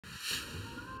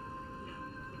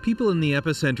People in the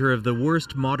epicenter of the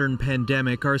worst modern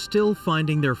pandemic are still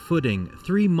finding their footing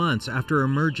 3 months after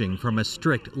emerging from a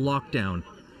strict lockdown.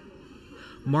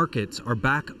 Markets are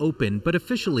back open, but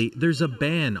officially there's a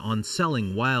ban on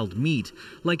selling wild meat,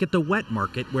 like at the wet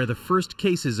market where the first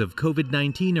cases of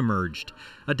COVID-19 emerged.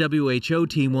 A WHO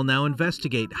team will now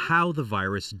investigate how the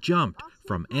virus jumped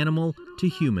from animal to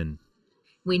human.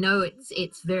 We know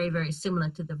it's very, very similar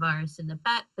to the virus in the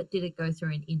bat, but did it go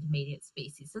through an intermediate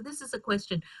species? So this is a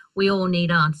question we all need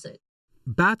answered.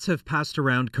 Bats have passed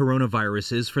around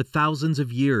coronaviruses for thousands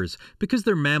of years. Because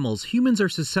they're mammals, humans are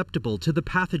susceptible to the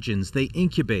pathogens they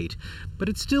incubate. But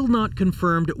it's still not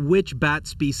confirmed which bat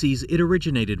species it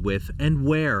originated with and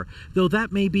where, though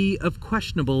that may be of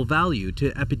questionable value to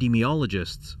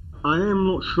epidemiologists. I am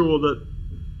not sure that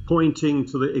pointing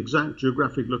to the exact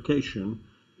geographic location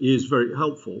is very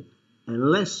helpful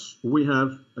unless we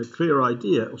have a clear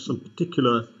idea of some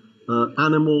particular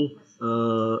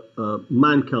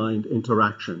animal-mankind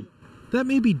interaction. That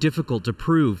may be difficult to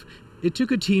prove. It took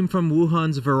a team from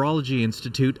Wuhan's Virology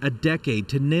Institute a decade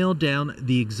to nail down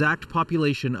the exact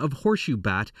population of horseshoe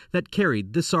bat that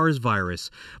carried the SARS virus.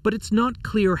 But it's not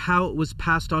clear how it was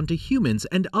passed on to humans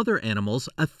and other animals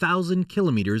 1,000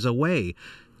 kilometers away.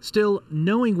 Still,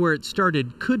 knowing where it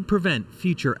started could prevent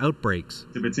future outbreaks.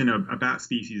 If it's in a bat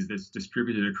species that's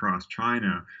distributed across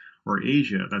China or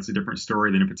Asia, that's a different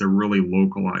story than if it's a really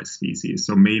localized species.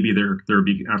 So maybe there would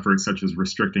be efforts such as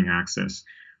restricting access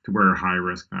to where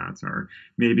high-risk bats are.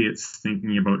 Maybe it's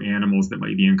thinking about animals that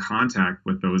might be in contact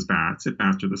with those bats if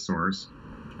bats are the source.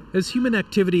 As human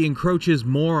activity encroaches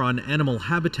more on animal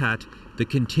habitat, the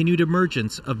continued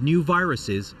emergence of new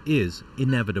viruses is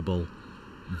inevitable.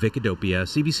 Vicadopia,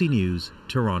 CBC News,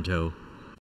 Toronto.